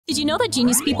Did you know that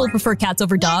genius people prefer cats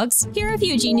over dogs? Here are a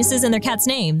few geniuses and their cats'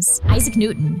 names. Isaac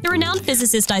Newton. The renowned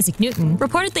physicist Isaac Newton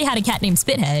reportedly had a cat named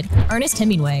Spithead. Ernest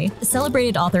Hemingway. The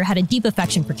celebrated author had a deep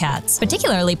affection for cats,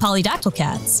 particularly polydactyl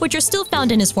cats, which are still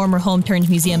found in his former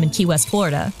home-turned-museum in Key West,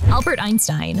 Florida. Albert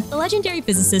Einstein. The legendary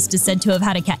physicist is said to have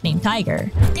had a cat named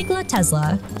Tiger. Nikola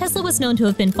Tesla. Tesla was known to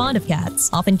have been fond of cats,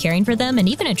 often caring for them and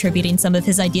even attributing some of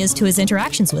his ideas to his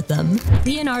interactions with them.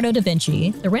 Leonardo da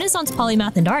Vinci. The Renaissance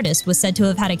polymath and artist was said to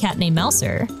have had a cat named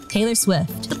Mouser. Taylor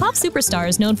Swift. The pop superstar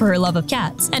is known for her love of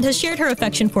cats and has shared her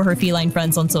affection for her feline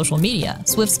friends on social media.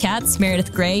 Swift's cats,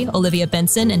 Meredith Grey, Olivia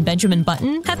Benson, and Benjamin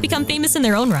Button, have become famous in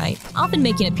their own right, often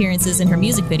making appearances in her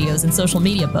music videos and social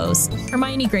media posts.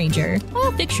 Hermione Granger.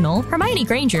 While fictional, Hermione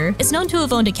Granger is known to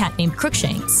have owned a cat named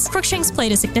Crookshanks. Crookshanks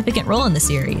played a significant role in the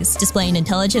series, displaying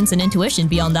intelligence and intuition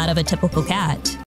beyond that of a typical cat.